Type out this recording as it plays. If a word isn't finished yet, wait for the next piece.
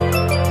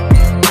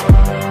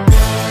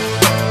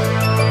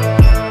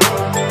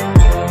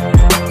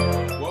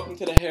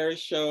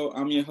Show.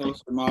 I'm your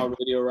host, Jamal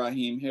Radio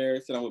Raheem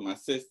Harris, and I'm with my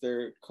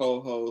sister,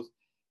 co-host,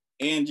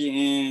 Angie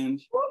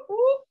Ange.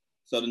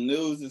 So the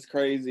news is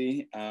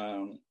crazy.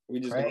 We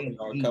just gonna hit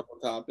on a couple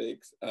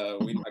topics.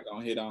 We're not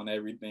gonna hit on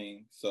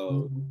everything,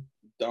 so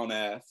don't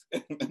ask.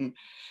 First,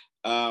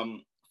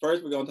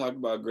 we're gonna talk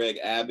about Greg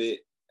Abbott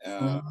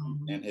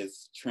and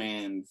his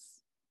trans,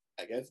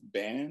 I guess,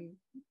 ban.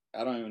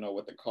 I don't even know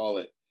what to call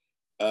it.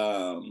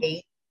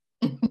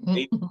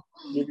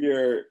 Give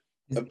your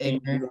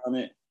opinions on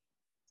it.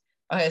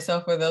 Okay,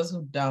 so for those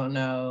who don't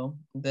know,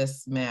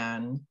 this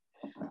man,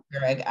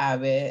 Greg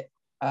Abbott,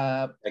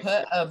 of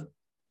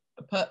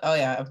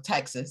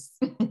Texas,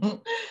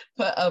 put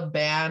a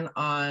ban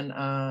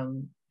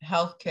on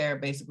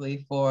healthcare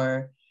basically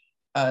for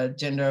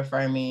gender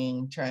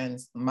affirming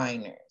trans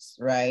minors,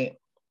 right?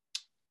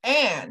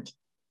 And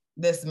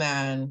this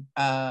man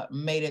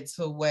made it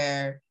to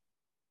where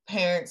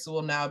parents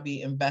will now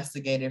be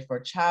investigated for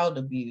child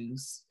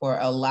abuse for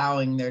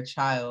allowing their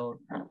child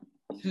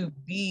to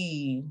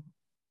be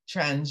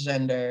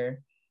transgender.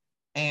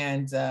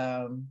 And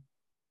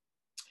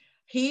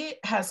he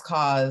has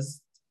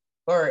caused,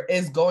 or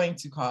is going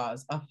to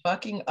cause, a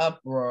fucking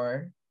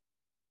uproar.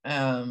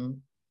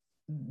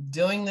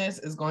 Doing this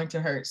is going to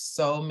hurt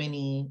so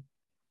many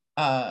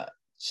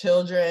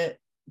children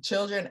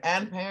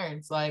and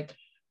parents. Like,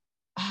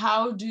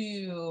 how do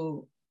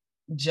you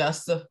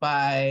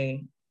justify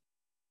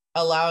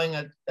allowing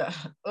it's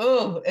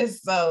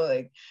so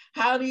like,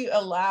 how do you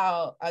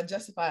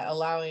justify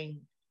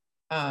allowing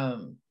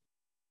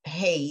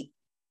hate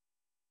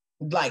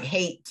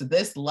to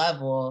this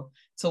level,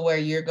 to where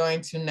you're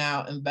going to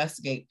now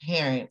investigate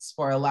parents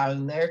for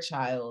allowing their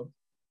child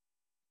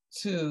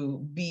to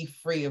be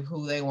free of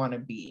who they want to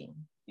be?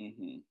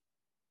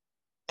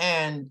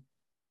 And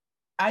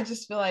I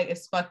just feel like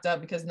it's fucked up,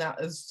 because now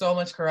there's so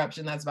much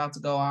corruption that's about to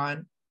go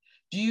on.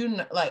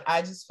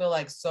 I just feel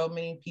like so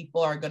many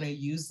people are going to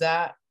use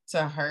that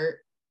to hurt.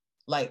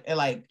 I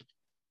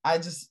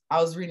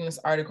was reading this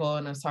article,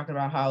 and I was talking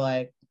about how,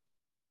 like,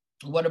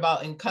 what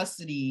about in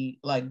custody,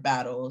 like,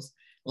 battles,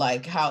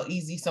 like how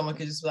easy someone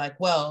could just be like,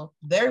 well,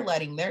 they're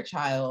letting their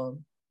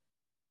child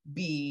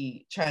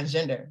be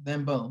transgender,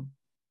 then boom,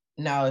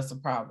 now it's a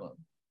problem.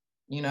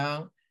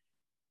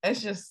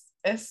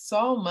 It's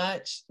so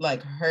much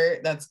like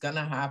hurt that's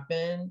gonna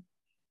happen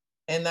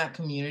in that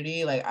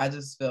community. Like, I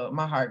just feel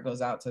my heart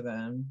goes out to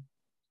them.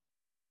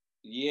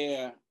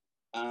 Yeah.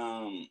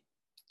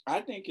 I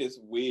think it's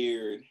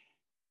weird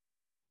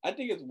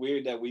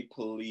that we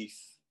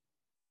police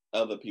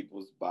other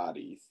people's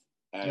bodies.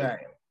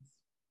 Right.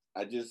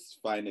 I just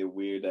find it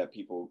weird that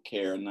people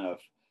care enough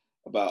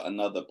about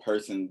another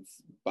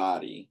person's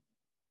body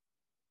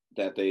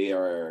that they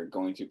are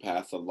going to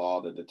pass a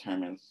law that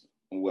determines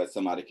what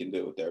somebody can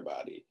do with their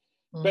body,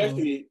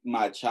 especially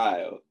my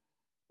child.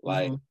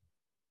 Like,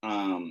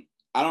 I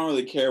don't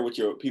really care what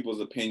your people's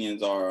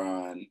opinions are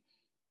on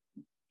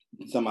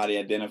somebody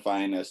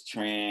identifying as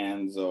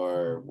trans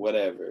or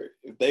whatever.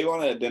 If they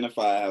want to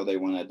identify how they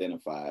want to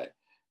identify,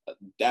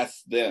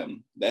 that's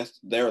them. That's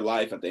their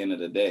life at the end of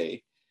the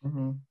day.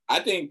 I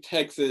think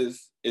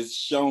Texas is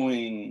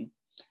showing,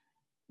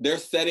 they're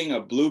setting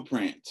a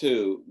blueprint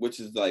too, which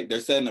is like,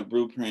 they're setting a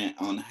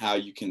blueprint on how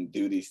you can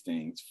do these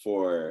things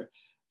for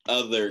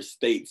other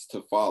states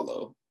to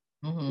follow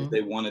if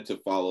they wanted to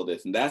follow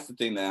this. And that's the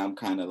thing that I'm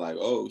kind of like,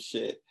 oh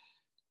shit,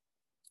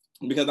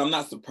 because I'm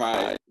not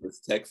surprised it's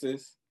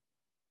Texas.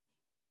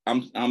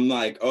 I'm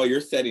like, oh,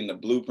 you're setting the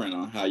blueprint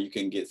on how you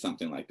can get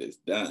something like this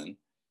done.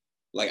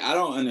 Like, I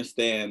don't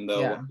understand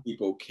though why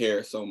people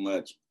care so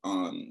much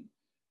on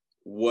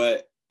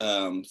what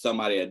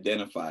somebody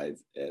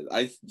identifies as.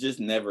 I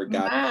just never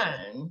got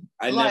that.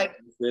 I never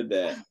understood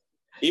that.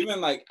 Even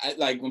like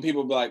when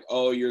people be like,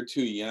 oh, you're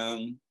too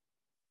young,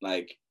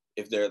 like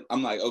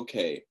I'm like,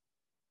 okay,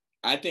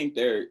 I think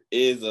there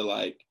is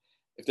if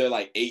they're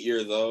like 8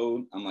 years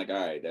old, I'm like, all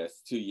right,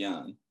 that's too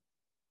young.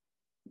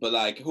 But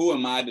like, who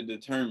am I to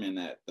determine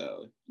that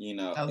though?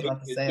 I was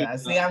about to say that.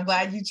 See, I'm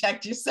glad you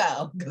checked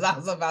yourself, because I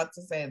was about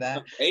to say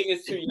that. 8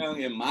 is too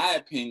young in my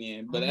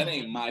opinion, but that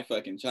ain't my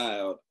fucking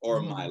child or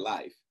my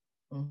life.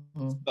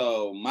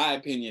 So my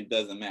opinion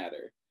doesn't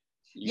matter.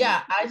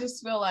 I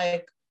just feel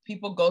like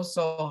people go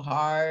so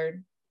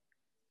hard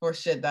for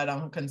shit that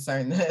don't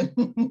concern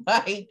them.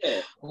 Like,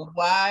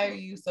 why are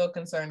you so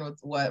concerned with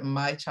what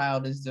my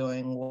child is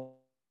doing, what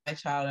my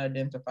child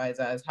identifies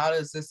as? How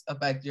does this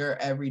affect your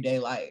everyday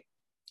life?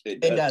 It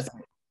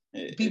doesn't.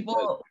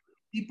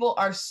 People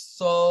are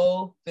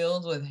so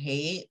filled with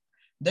hate.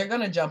 They're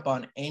gonna jump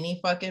on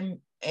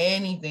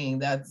anything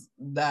that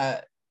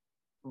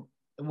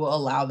will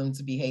allow them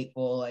to be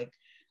hateful. Like,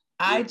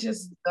 I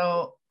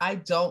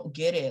don't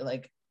get it.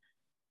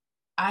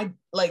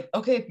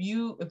 Okay, if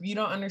you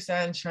don't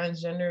understand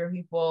transgender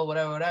people,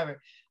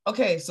 whatever,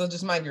 okay, so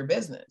just mind your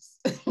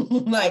business.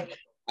 Like,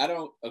 I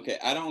don't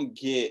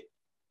get,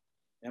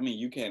 I mean,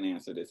 you can't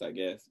answer this, I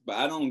guess, but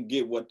I don't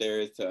get what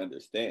there is to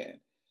understand.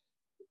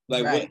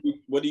 Like,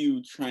 what are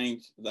you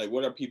trying, like,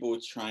 what are people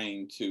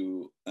trying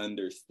to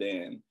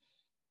understand?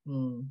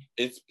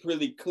 it's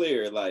pretty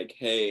clear, like,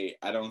 hey,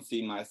 I don't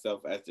see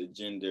myself as the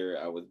gender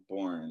I was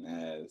born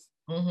as,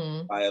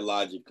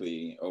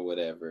 biologically or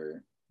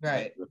whatever,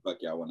 right? The fuck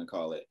y'all want to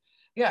call it.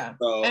 Yeah.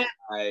 So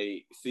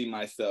I see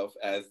myself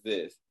as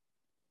this.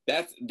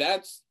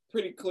 That's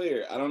pretty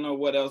clear. I don't know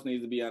what else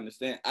needs to be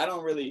understood. I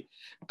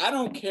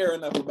don't care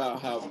enough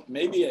about how,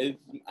 maybe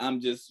I'm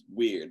just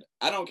weird.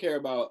 I don't care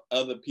about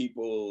other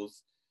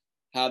people's,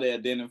 how they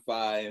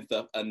identify and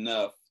stuff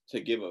enough to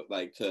give a,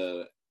 like,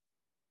 to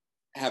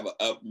have an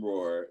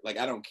uproar. Like,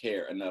 I don't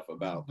care enough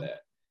about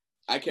that.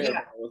 I care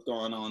about what's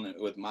going on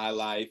with my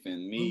life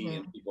and me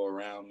and people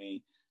around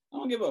me. I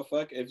don't give a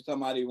fuck if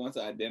somebody wants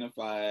to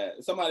identify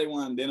as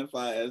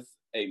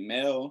a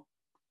male.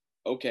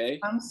 Okay.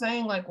 I'm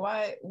saying, like,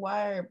 why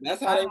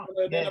that's how they want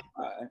to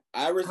identify.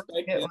 I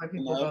respect it. Why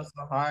people go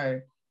so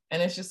hard.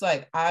 And it's just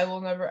like, I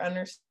will never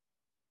understand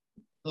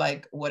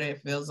like what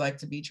it feels like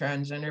to be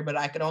transgender, but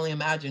I could only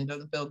imagine it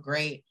doesn't feel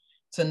great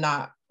to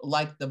not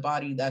like the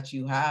body that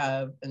you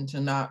have and to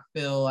not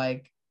feel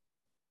like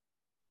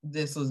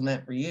this was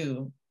meant for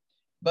you.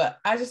 But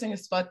I just think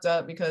it's fucked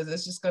up because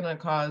it's just gonna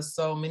cause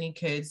so many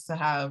kids to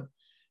have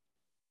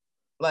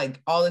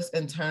like all this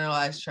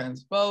internalized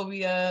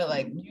transphobia,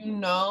 like, I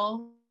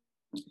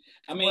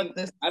mean,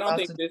 I don't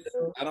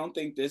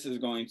think this is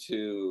going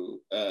to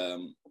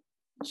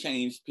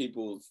change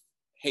people's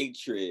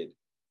hatred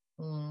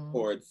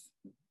towards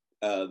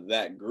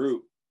that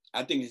group.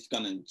 I think it's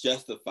gonna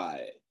justify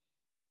it.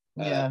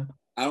 I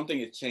don't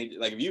think it's changed.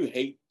 Like, if you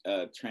hate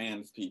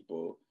trans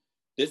people,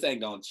 this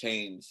ain't gonna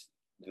change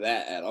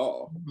that at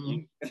all.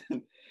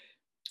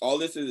 All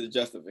this is a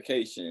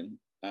justification.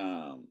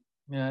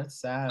 Yeah, it's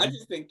sad. I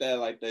just think that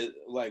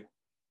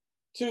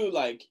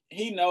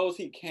he knows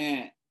he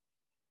can't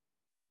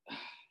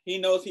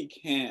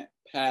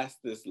pass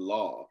this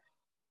law,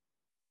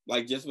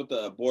 like, just with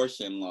the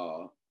abortion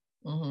law.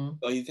 So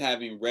he's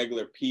having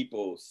regular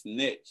people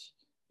snitch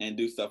and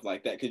do stuff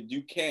like that because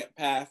you can't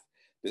pass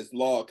this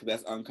law because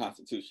that's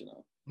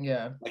unconstitutional.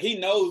 Yeah, like, he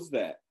knows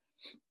that.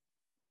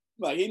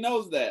 But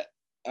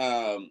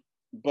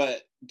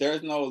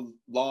there's no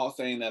law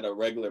saying that a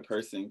regular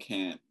person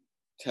can't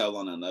tell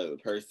on another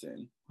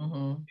person.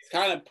 He's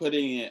kind of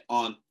putting it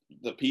on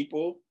the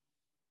people,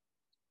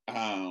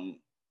 and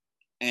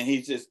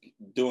he's just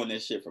doing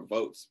this shit for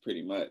votes,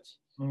 pretty much.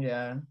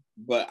 Yeah.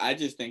 But I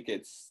just think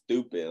it's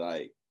stupid.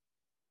 Like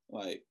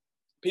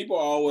people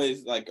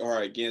always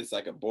are against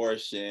like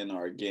abortion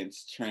or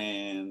against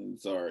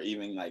trans or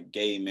even like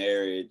gay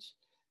marriage.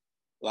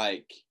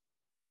 Like,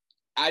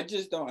 I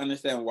just don't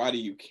understand, why do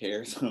you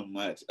care so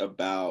much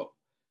about,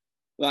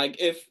 like,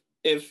 if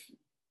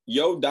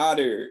your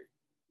daughter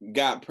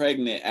got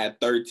pregnant at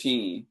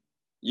 13,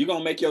 you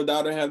gonna make your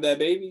daughter have that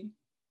baby?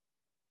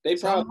 They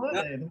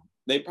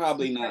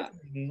probably not.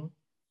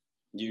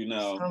 You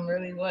know, some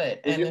really would.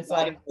 If and it's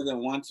like,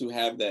 doesn't want to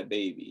have that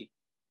baby,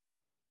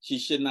 she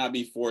should not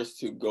be forced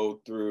to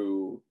go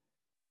through,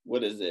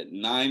 what is it,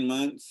 9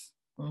 months?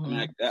 I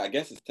mean, I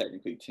guess it's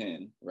technically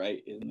 10,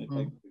 right? Isn't it?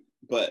 Technically?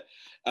 But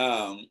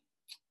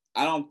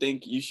I don't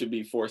think you should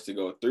be forced to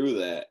go through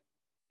that.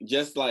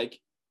 Just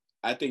like,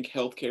 I think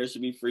healthcare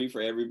should be free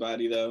for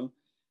everybody, though.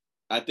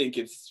 I think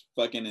it's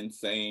fucking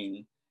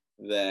insane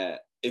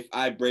that if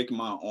I break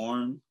my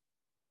arm,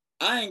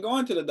 I ain't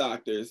going to the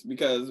doctors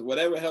because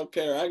whatever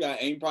healthcare I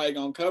got ain't probably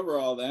gonna cover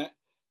all that.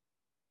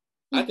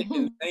 I think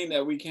it's insane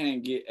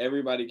that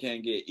everybody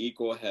can't get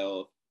equal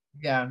health.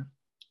 Yeah.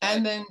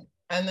 And then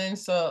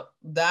so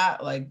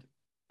that, like,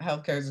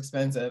 healthcare is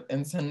expensive.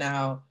 And so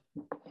now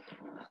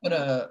put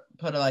a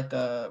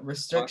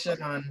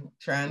restriction on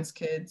trans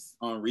kids.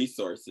 On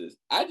resources.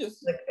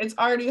 It's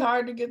already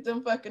hard to get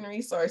them fucking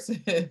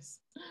resources.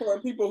 For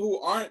people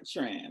who aren't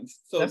trans.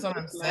 So that's what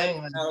I'm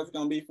saying. How it's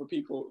gonna be for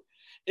people.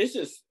 It's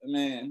just,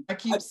 man. I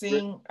keep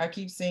seeing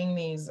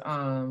these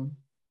oh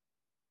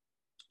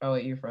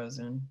wait, you're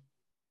frozen.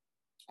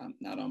 I'm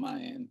not on my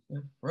end.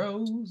 You're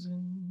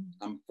frozen.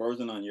 I'm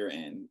frozen on your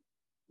end,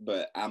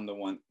 but I'm the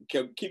one.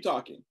 Keep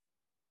talking.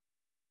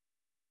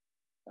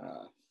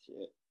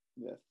 Shit.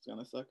 That's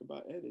gonna suck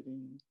about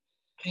editing.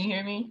 Can you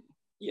hear me?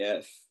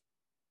 Yes.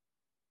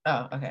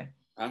 Oh, okay.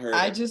 I heard.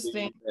 I just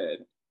think.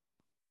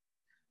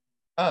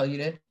 Oh, you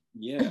did?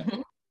 Yeah.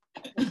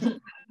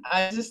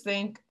 I just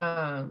think.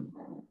 I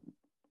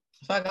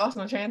lost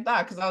my train of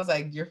thought because I was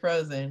like, "You're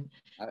frozen."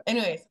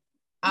 Anyways,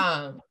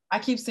 I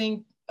keep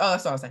seeing. Oh,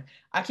 that's what I was saying.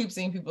 I keep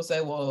seeing people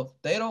say, "Well, if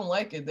they don't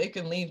like it, they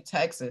can leave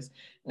Texas."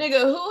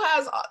 Nigga, who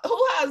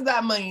has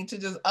that money to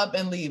just up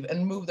and leave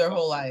and move their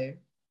whole life?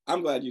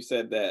 I'm glad you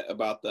said that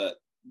about the.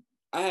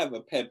 I have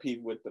a pet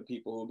peeve with the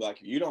people who be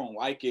like, if you don't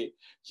like it,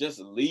 just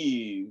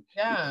leave.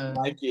 Yeah.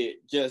 Like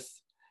it,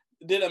 just.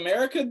 Did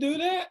America do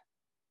that?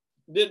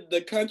 Did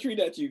the country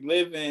that you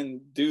live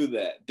in do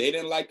that? They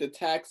didn't like the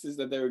taxes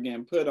that they were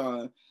getting put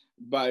on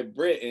by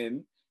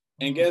Britain.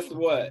 And guess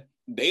what?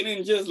 They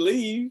didn't just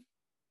leave.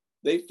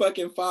 They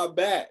fucking fought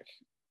back.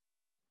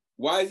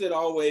 Why is it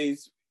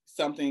always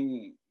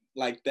something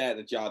like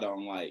that y'all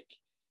don't like?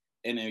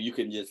 And then you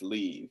can just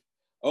leave.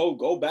 Oh,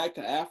 go back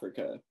to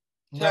Africa.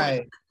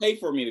 Pay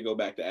for me to go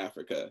back to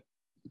Africa.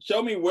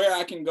 Show me where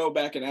I can go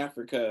back in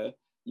Africa,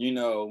 you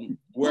know,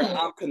 where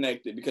I'm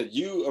connected, because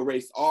you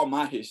erased all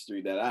my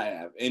history that I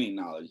have any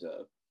knowledge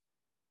of.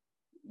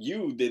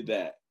 You did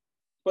that.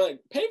 But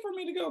pay for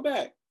me to go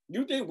back.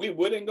 You think we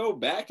wouldn't go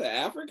back to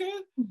Africa?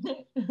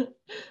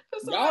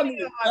 Y'all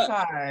need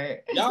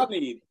us. Y'all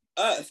need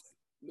us.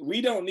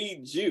 We don't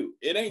need you.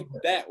 It ain't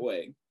that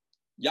way.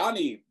 Y'all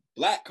need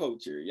Black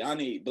culture. Y'all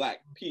need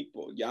Black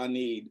people. Y'all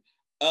need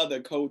other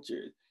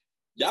cultures.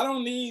 We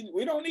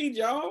don't need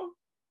y'all.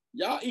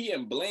 Y'all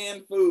eating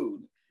bland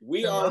food.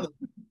 We are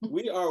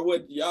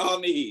what y'all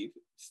need.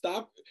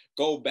 Stop.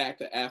 Go back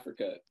to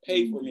Africa.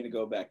 Pay for me to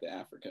go back to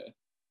Africa.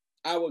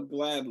 I would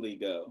gladly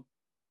go.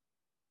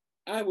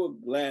 Yeah.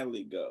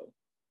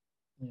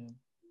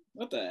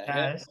 What the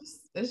heck?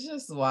 It's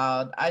just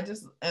wild.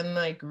 And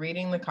like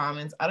reading the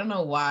comments, I don't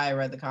know why I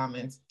read the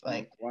comments.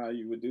 Like, why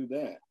you would do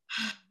that?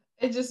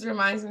 It just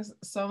reminds me,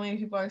 so many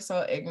people are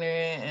so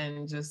ignorant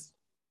and just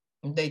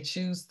they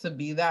choose to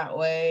be that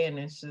way, and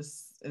it's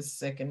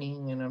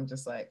sickening. And I'm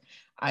just like,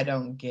 I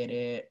don't get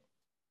it.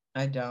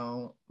 I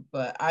don't.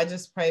 But I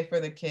just pray for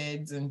the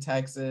kids in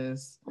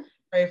Texas,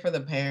 pray for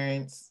the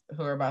parents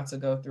who are about to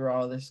go through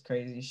all this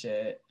crazy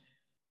shit.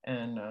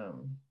 And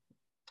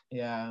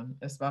yeah,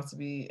 it's about to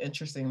be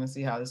interesting to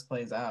see how this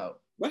plays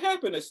out. What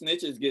happened to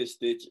snitches get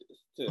stitches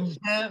too?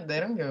 They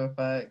don't give a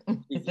fuck.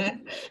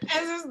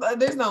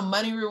 There's no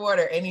money reward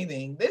or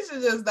anything. This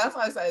is just, that's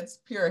why I said it's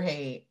pure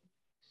hate.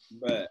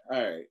 But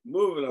all right,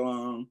 moving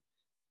along.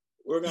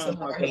 We're gonna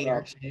talk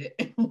about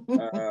shit.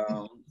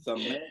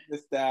 Some Meg Thee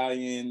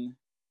Stallion,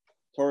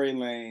 Tory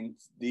Lanez,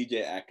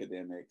 DJ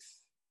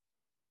Akademiks.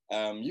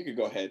 You could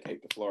go ahead and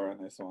take the floor on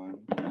this one.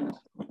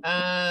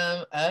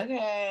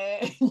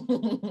 Okay.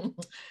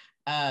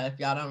 If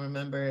y'all don't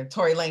remember,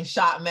 Tory Lanez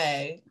shot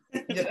Meg.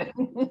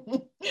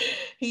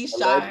 He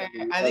shot her.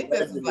 I think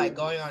this is like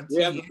going on.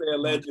 We have to say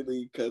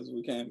allegedly because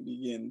we can't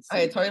begin.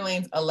 Okay, Tory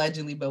Lanez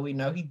allegedly, but we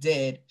know he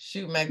did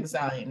shoot Meg Thee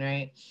Stallion,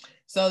 right?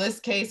 So this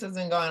case has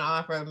been going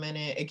on for a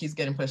minute. It keeps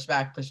getting pushed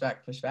back.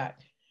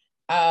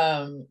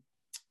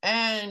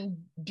 And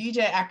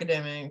DJ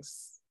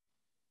Akademiks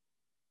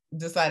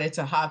decided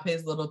to hop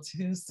his little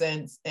 2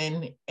 cents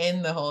in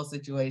the whole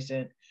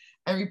situation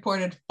and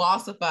reported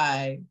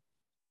falsified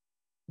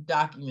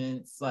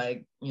documents,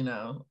 like, you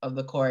know, of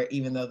the court,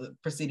 even though the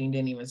proceeding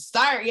didn't even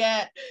start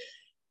yet.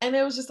 And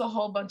it was just a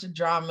whole bunch of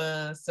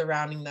drama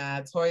surrounding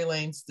that. Tory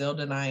Lanez still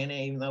denying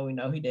it, even though we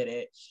know he did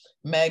it.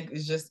 Meg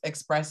is just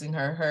expressing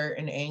her hurt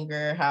and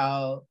anger,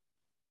 how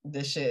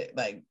this shit,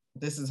 like,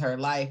 this is her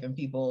life, and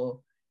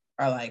people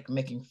are like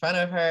making fun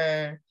of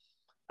her.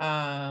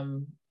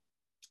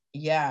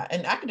 Yeah,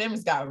 and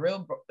Akademiks got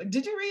real.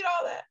 Did you read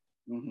all that?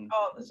 Mm-hmm.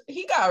 Oh,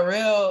 he got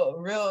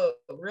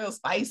real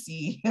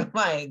spicy.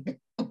 Like,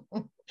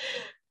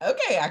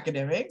 okay,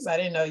 Akademiks, I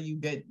didn't know you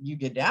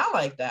get down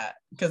like that,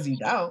 because you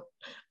don't.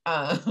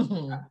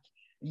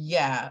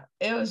 Yeah,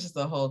 it was just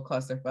a whole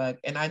clusterfuck,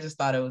 and I just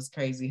thought it was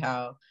crazy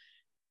how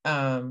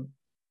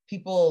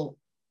people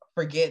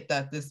forget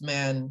that this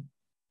man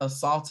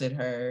assaulted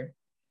her.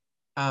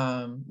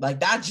 Like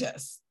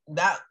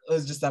that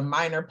was just a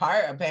minor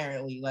part,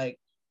 apparently. Like,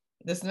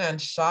 this man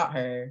shot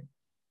her.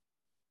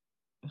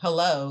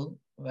 Hello.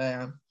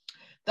 Yeah.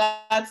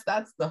 That's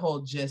the whole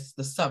gist,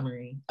 the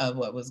summary of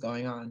what was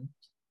going on.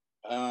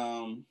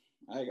 I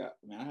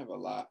have a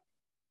lot.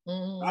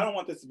 I don't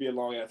want this to be a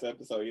long ass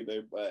episode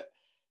either, but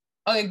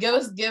okay, give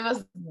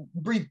us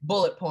brief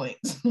bullet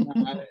points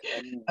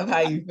of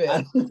how you feel.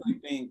 I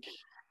think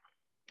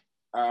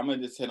I'm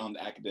gonna just hit on the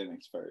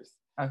Akademiks first.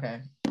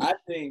 Okay. I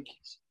think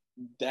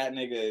that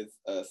nigga is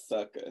a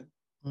sucker.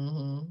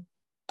 Mm-hmm.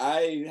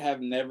 I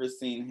have never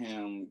seen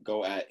him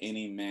go at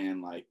any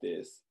man like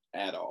this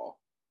at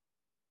all.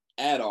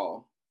 At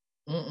all.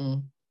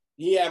 Mm-mm.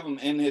 He have him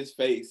in his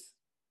face,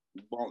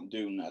 won't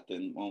do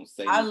nothing, won't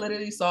say I anything.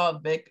 literally saw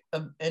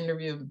an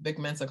interview of Vic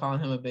Mensa calling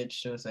him a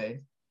bitch to his face.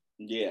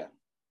 Yeah.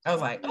 I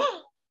was like,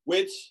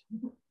 which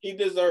he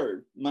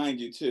deserved, mind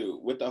you, too,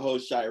 with the whole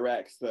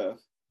Chirac stuff.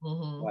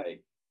 Mm-hmm.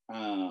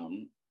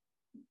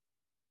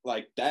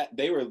 Like that,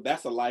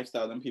 that's a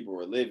lifestyle them people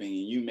were living,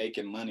 and you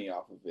making money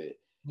off of it.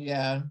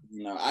 Yeah.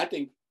 You know, I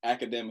think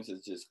Akademiks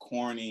is just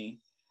corny.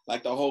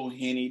 Like the whole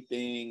Henny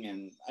thing,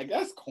 and I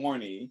guess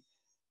corny.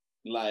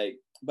 Like,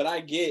 but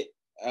I get,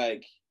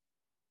 like,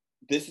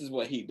 this is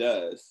what he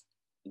does,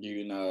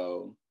 you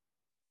know.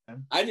 Yeah.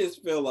 I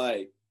just feel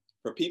like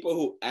for people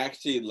who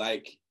actually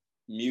like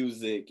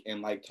music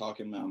and like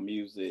talking about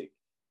music,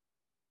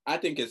 I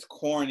think it's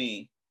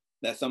corny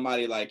that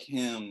somebody like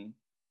him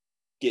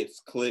gets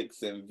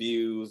clicks and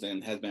views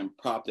and has been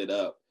propped it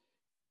up.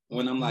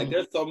 When I'm like,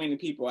 there's so many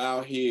people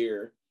out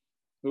here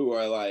who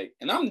are like,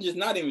 and I'm just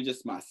not even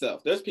just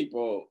myself. There's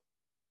people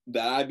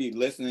that I be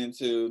listening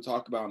to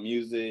talk about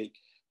music,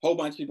 a whole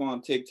bunch of people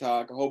on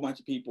TikTok, a whole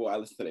bunch of people I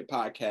listen to their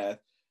podcast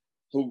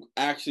who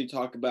actually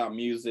talk about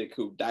music,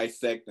 who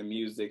dissect the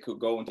music, who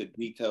go into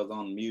details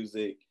on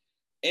music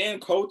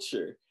and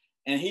culture.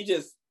 And he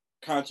just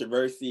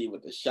controversy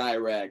with the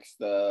Chirac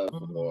stuff,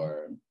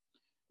 or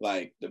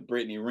like the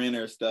Brittany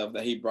Renner stuff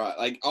that he brought,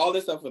 like all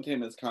this stuff with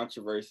him is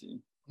controversy.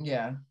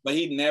 Yeah. But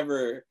he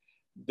never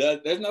does.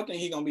 There's nothing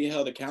he gonna be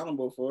held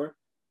accountable for.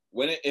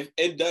 If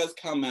it does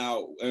come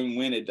out, and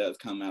when it does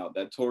come out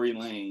that Tory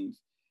Lanez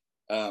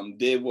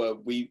did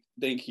what we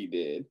think he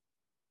did,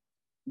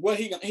 well,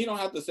 he don't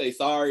have to say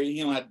sorry.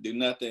 He don't have to do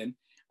nothing.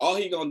 All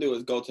he gonna do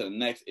is go to the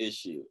next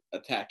issue,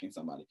 attacking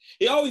somebody.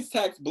 He always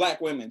attacks Black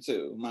women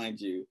too,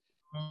 mind you.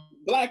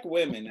 Black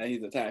women that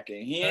he's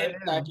attacking. He ain't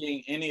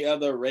attacking any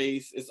other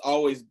race. It's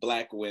always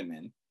Black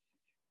women.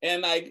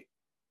 And like,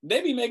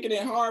 they be making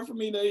it hard for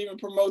me to even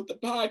promote the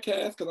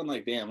podcast because I'm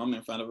like, damn, I'm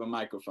in front of a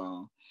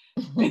microphone.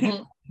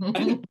 And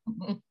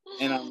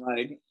I'm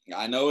like,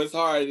 I know it's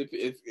hard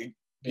if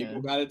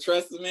people gotta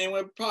trust the man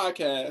with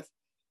podcasts.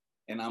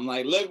 And I'm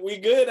like, look, we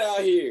good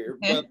out here.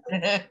 But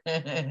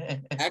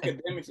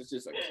Academics is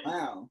just a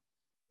clown.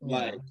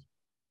 Like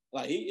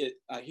he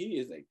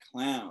is a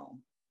clown.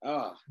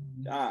 Oh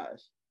gosh.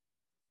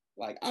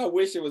 Like, I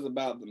wish it was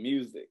about the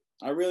music.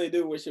 I really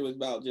do wish it was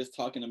about just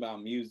talking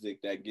about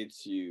music that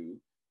gets you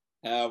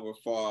however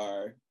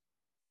far,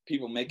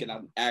 people making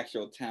an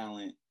actual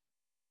talent.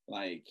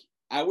 Like,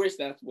 I wish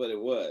that's what it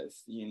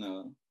was, you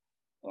know.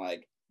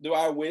 Like, do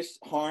I wish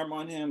harm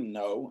on him?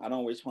 No, I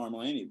don't wish harm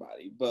on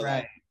anybody. But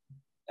like,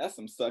 that's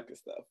some sucker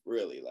stuff,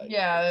 really. Like,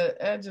 yeah,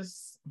 it's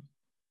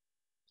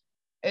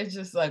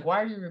just like,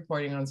 why are you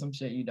reporting on some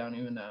shit you don't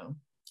even know?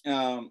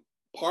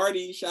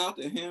 Party, shout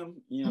to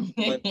him, you know.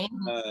 But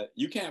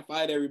you can't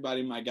fight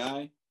everybody, my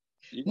guy.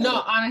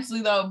 No,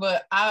 honestly though,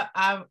 but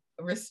I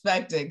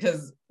respect it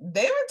because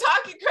they were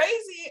talking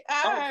crazy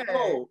at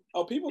her.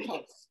 Oh, people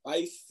talk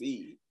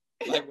spicy.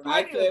 Like when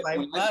I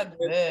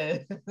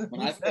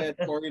said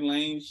Tory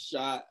Lanez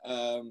shot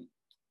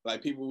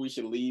like people we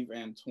should leave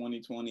in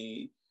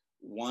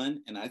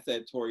 2021, and I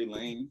said Tory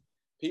Lanez,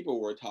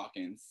 people were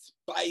talking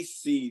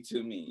spicy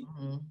to me.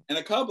 And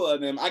a couple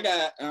of them, I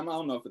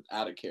don't know if it's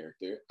out of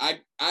character.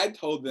 I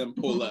told them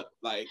pull up.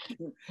 Like,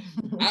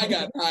 I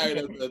got tired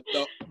of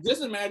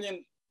just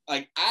imagine,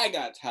 like, I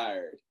got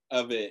tired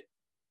of it.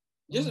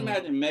 Just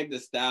imagine Meg Thee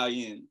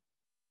Stallion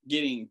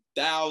getting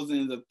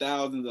thousands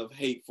of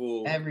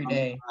hateful every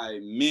day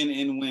men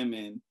and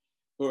women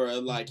who are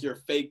like,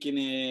 you're faking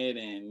it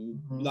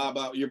and blah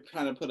blah, you're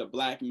trying to put a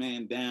Black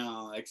man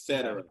down,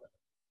 etc.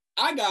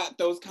 I got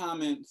those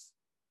comments.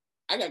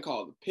 I got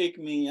called a pick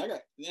me.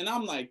 And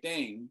I'm like,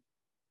 dang,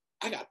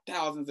 I got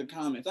thousands of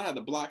comments. I had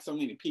to block so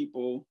many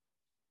people,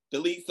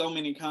 delete so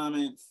many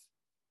comments.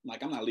 I'm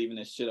like, I'm not leaving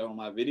this shit on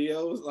my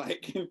videos.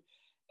 Like,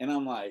 and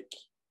I'm like,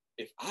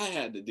 if I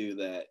had to do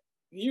that,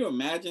 can you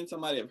imagine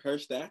somebody of her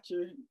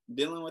stature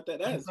dealing with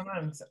that?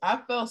 Sometimes I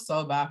feel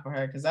so bad for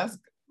her because that's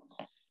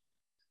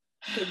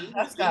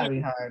gotta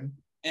be hard.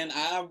 And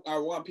I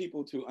want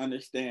people to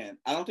understand.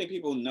 I don't think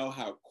people know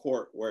how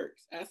court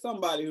works. As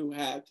somebody who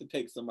had to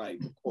take somebody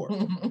to court,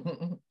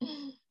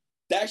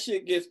 that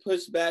shit gets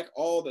pushed back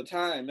all the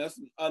time. That's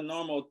a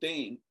normal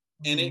thing.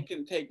 And it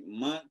can take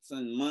months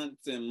and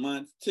months and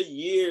months to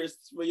years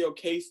for your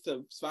case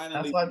to finally.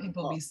 That's why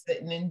people be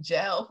sitting in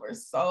jail for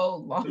so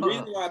long. The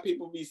reason why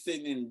people be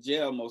sitting in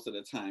jail most of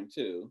the time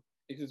too,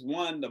 because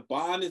one, the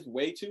bond is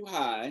way too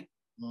high,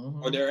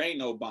 or there ain't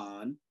no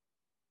bond,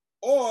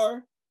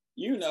 or,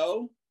 you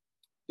know,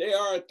 they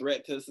are a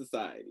threat to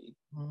society.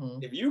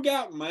 If you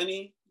got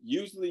money,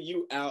 usually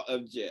you out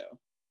of jail.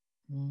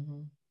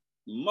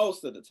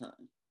 Most of the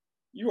time,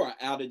 you are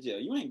out of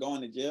jail. You ain't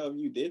going to jail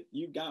if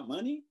you got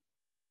money.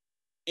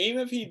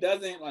 Even if he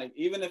doesn't, like,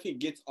 even if he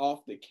gets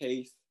off the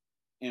case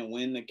and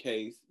win the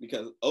case,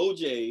 because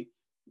OJ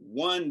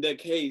won the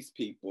case,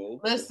 people.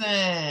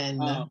 Listen,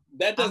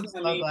 that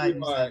doesn't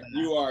mean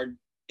you are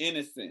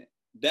innocent.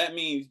 That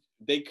means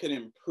they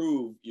couldn't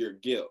prove your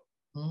guilt.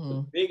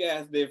 Big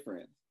ass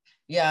difference.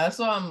 Yeah, that's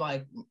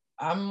why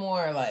I'm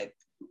more like,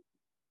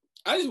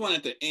 I just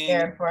wanted to end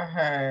scared for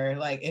her.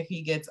 Like, if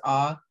he gets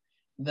off,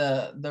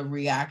 the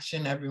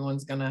reaction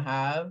everyone's gonna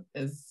have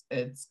is,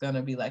 it's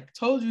gonna be like,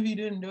 told you he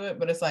didn't do it.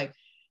 But it's like,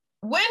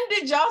 when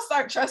did y'all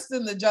start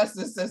trusting the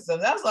justice system?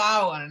 That's what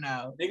I want to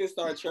know. Niggas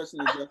start trusting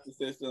the justice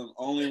system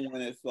only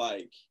when it's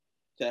like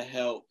to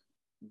help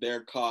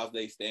their cause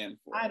they stand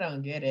for. I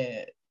don't get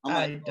it. I'm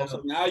like,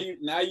 so now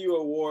you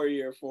a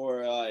warrior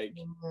for like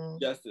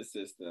justice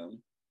system.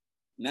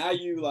 Now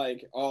you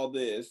like all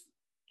this,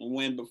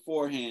 when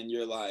beforehand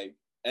you're like,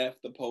 F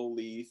the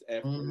police,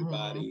 F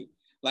everybody.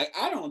 Like,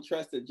 I don't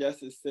trust the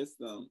justice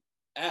system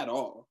at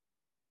all.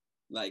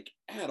 Like,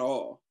 at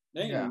all.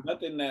 There ain't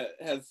nothing that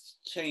has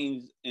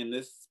changed in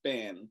this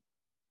span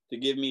to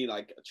give me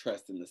like a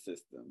trust in the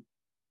system.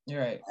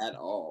 You're right. At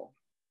all.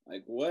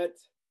 Like, what?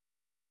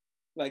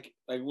 Like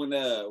when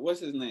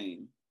what's his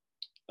name?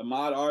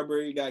 Ahmaud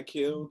Arbery got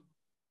killed,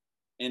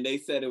 and they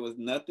said it was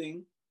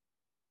nothing.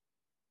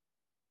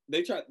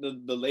 They tried,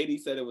 the lady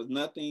said it was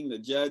nothing. The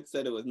judge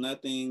said it was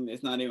nothing.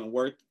 It's not even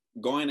worth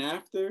going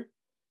after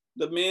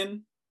the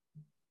men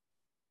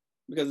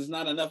because it's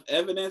not enough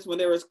evidence when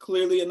there was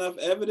clearly enough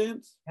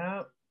evidence.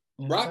 Yep.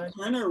 Brock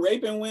Turner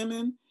raping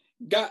women,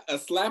 got a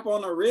slap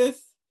on the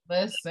wrist.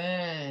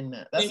 Listen,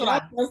 that's And what y'all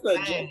I'm trust the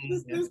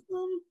justice saying.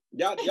 system?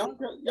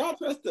 Y'all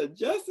trust the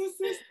justice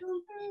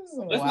system?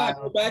 Let's not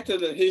go Wow. back to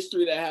the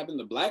history that happened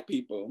to Black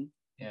people.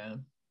 Yeah.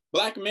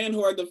 Black men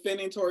who are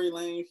defending Tory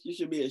Lanez, you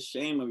should be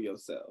ashamed of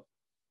yourself.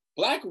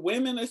 Black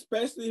women,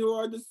 especially who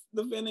are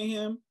defending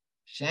him,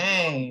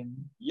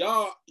 Shame.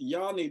 y'all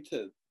need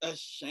to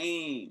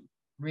shame.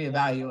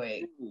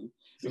 Reevaluate some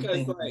Because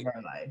things like in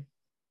our life.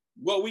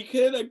 what we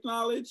could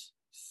acknowledge,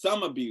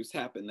 some abuse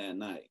happened that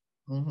night.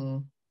 Mm-hmm.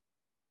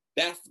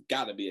 That's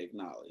gotta be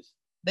acknowledged.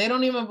 They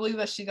don't even believe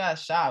that she got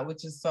shot,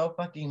 which is so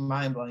fucking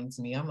mind-blowing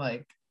to me. I'm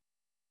like,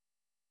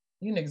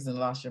 you niggas done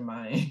lost your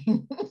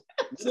mind.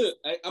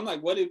 I'm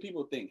like, what do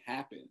people think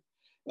happened?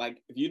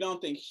 Like, if you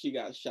don't think she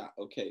got shot,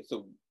 okay,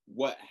 so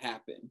what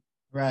happened?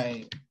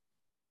 Right.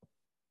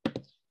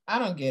 I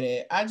don't get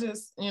it. I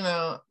just,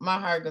 my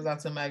heart goes out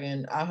to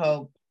Megan. I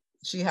hope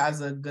she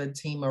has a good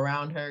team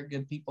around her,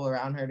 good people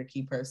around her to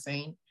keep her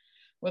sane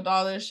with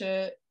all this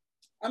shit.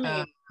 I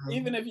mean,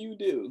 even if you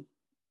do,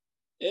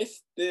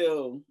 it's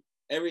still,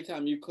 every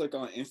time you click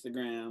on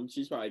Instagram,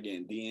 she's probably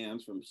getting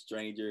DMs from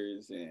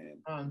strangers and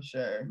I'm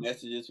sure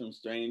messages from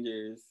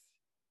strangers.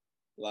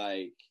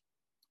 Like,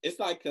 it's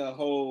like a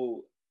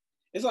whole,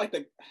 it's like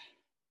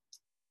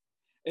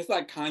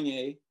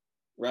Kanye,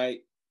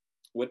 right?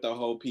 With the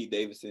whole Pete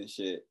Davidson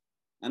shit.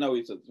 I know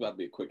it's about to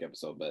be a quick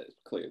episode, but it's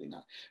clearly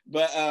not.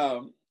 But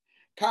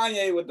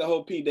Kanye with the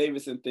whole Pete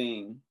Davidson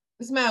thing.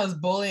 This man was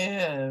bullying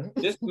him.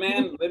 This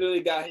man literally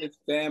got his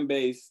fan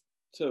base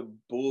to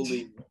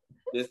bully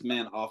this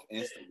man off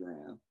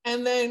Instagram.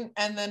 And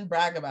then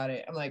brag about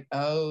it. I'm like,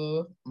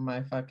 oh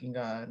my fucking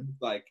God.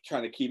 Like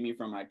trying to keep me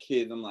from my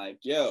kids. I'm like,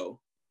 yo,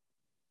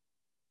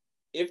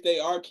 if they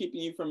are keeping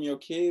you from your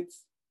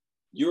kids,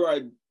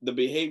 the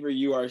behavior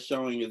you are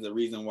showing is the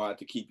reason why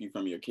to keep you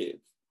from your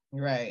kids.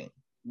 Right.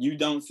 You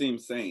don't seem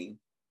sane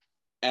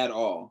at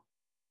all.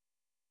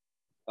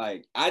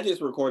 Like, I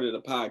just recorded a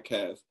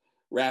podcast,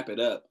 wrap it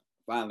up,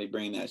 finally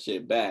bring that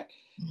shit back.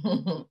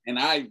 And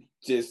I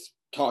just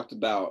talked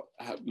about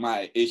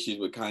my issues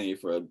with Kanye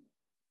for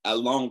a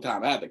long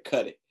time. I had to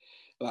cut it.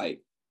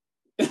 Like,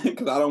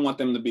 because I don't want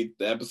the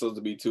episodes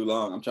to be too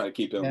long. I'm trying to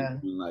keep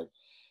them like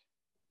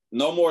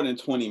no more than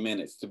 20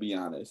 minutes, to be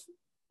honest.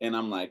 And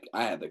I'm like,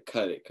 I had to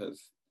cut it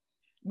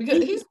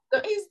because he's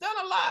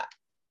done a lot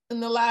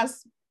in the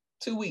last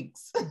 2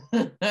 weeks.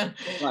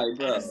 Like,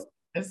 bro,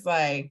 it's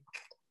like,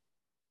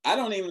 I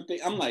don't even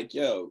think, I'm like,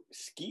 yo,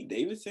 Skeet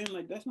Davidson,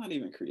 like, that's not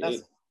even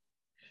creative.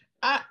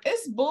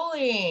 It's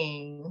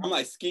bullying. I'm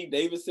like, Skeet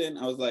Davidson.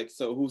 I was like,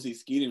 so who's he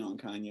skeeting on,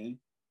 Kanye?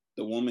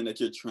 The woman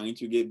that you're trying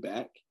to get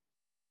back?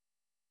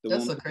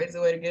 That's a crazy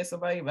way to get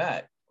somebody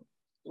back.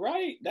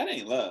 Right? That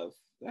ain't love.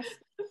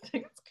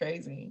 It's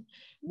crazy.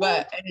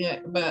 But yeah,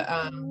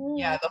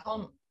 the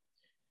whole,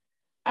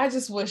 I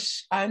just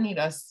wish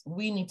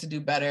we need to do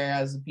better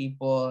as a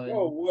people.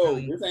 Whoa.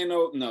 Really, this ain't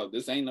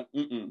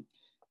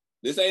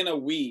a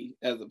we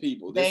as a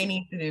people. They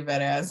need to do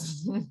better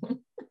as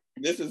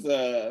this is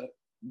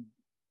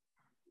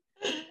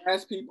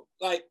as people.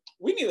 Like,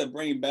 we need to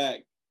bring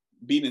back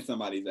beating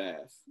somebody's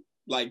ass.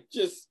 Like,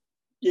 just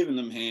giving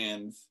them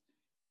hands.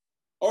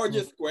 Or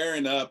just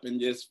squaring up and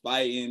just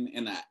fighting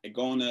and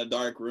going to a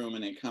dark room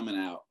and then coming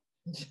out.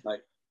 Like,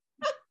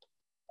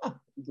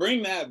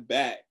 bring that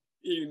back.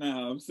 You know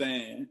what I'm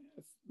saying?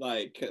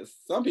 Like, because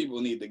some people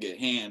need to get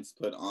hands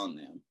put on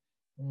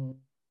them.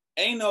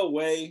 Ain't no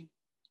way.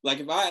 Like,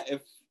 if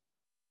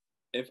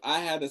I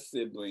had a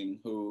sibling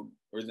who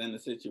was in the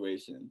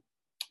situation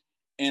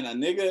and a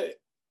nigga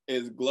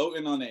is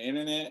gloating on the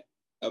internet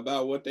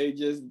about what they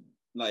just,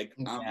 like,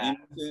 I'm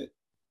innocent.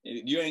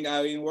 You ain't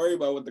gotta even worry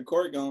about what the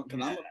court going,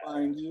 because I'm gonna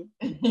find you.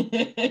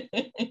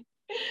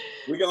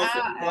 We gonna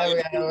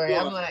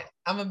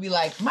I'm gonna be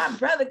like, my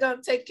brother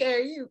gonna take care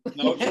of you.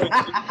 No, say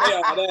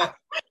all that.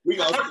 We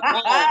gonna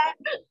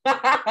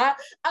I'm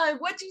like,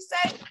 what you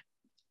say?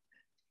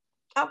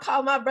 I'll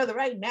call my brother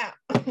right now.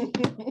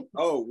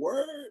 Oh,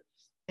 word.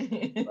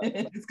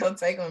 It's gonna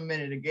take him a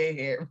minute to get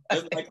here.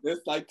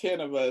 There's like 10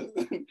 of us.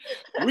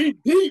 We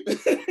deep.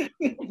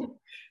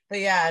 But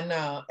yeah,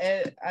 no,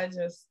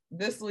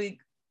 this week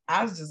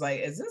I was just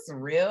like, is this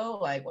real?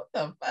 Like, what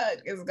the fuck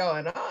is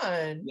going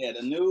on? Yeah,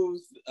 the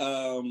news.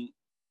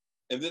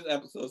 If this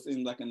episode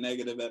seems like a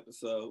negative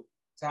episode,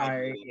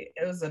 sorry,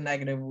 it was a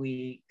negative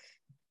week.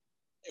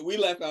 We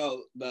left out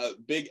the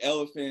big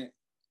elephant.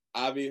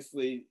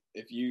 Obviously,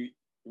 if you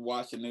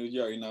watch the news,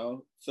 you already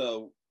know.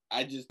 So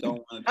I just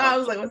don't want to. I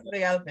was like, what's the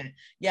big elephant?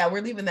 Yeah,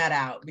 we're leaving that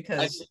out because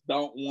I just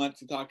don't want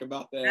to talk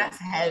about that. That's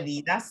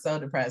heavy. That's so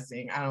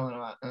depressing. I don't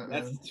want to.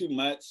 That's too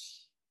much.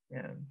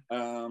 Yeah.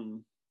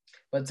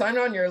 But turn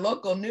on your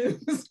local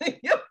news. Pay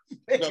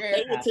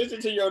attention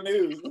to your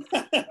news.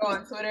 Go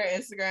on Twitter,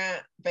 Instagram,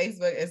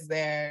 Facebook. It's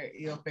there.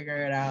 You'll figure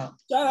it out.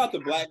 Shout out to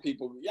Black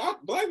people. Y'all,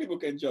 Black people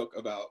can joke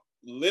about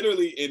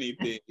literally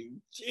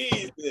anything.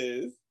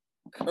 Jesus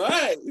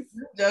Christ.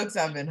 Jokes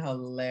have been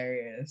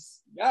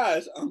hilarious.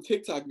 Gosh, on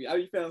TikTok, I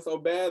be feeling so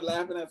bad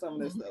laughing at some of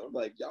this stuff.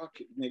 Like, y'all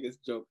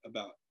niggas joke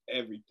about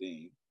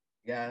everything.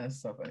 Yeah,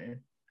 that's so funny.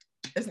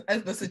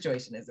 as the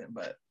situation isn't,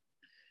 but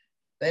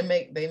they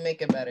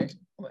make it better.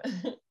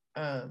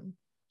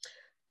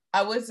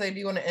 I would say, do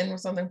you want to end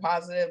with something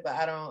positive? But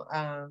I don't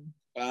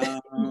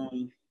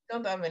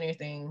have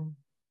anything.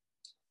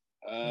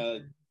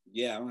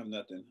 Yeah, I don't have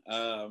nothing.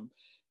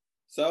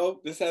 So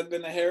this has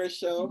been the Harris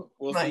Show.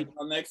 We'll see you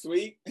all next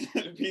week.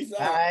 Peace out.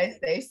 Bye.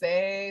 Stay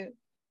safe.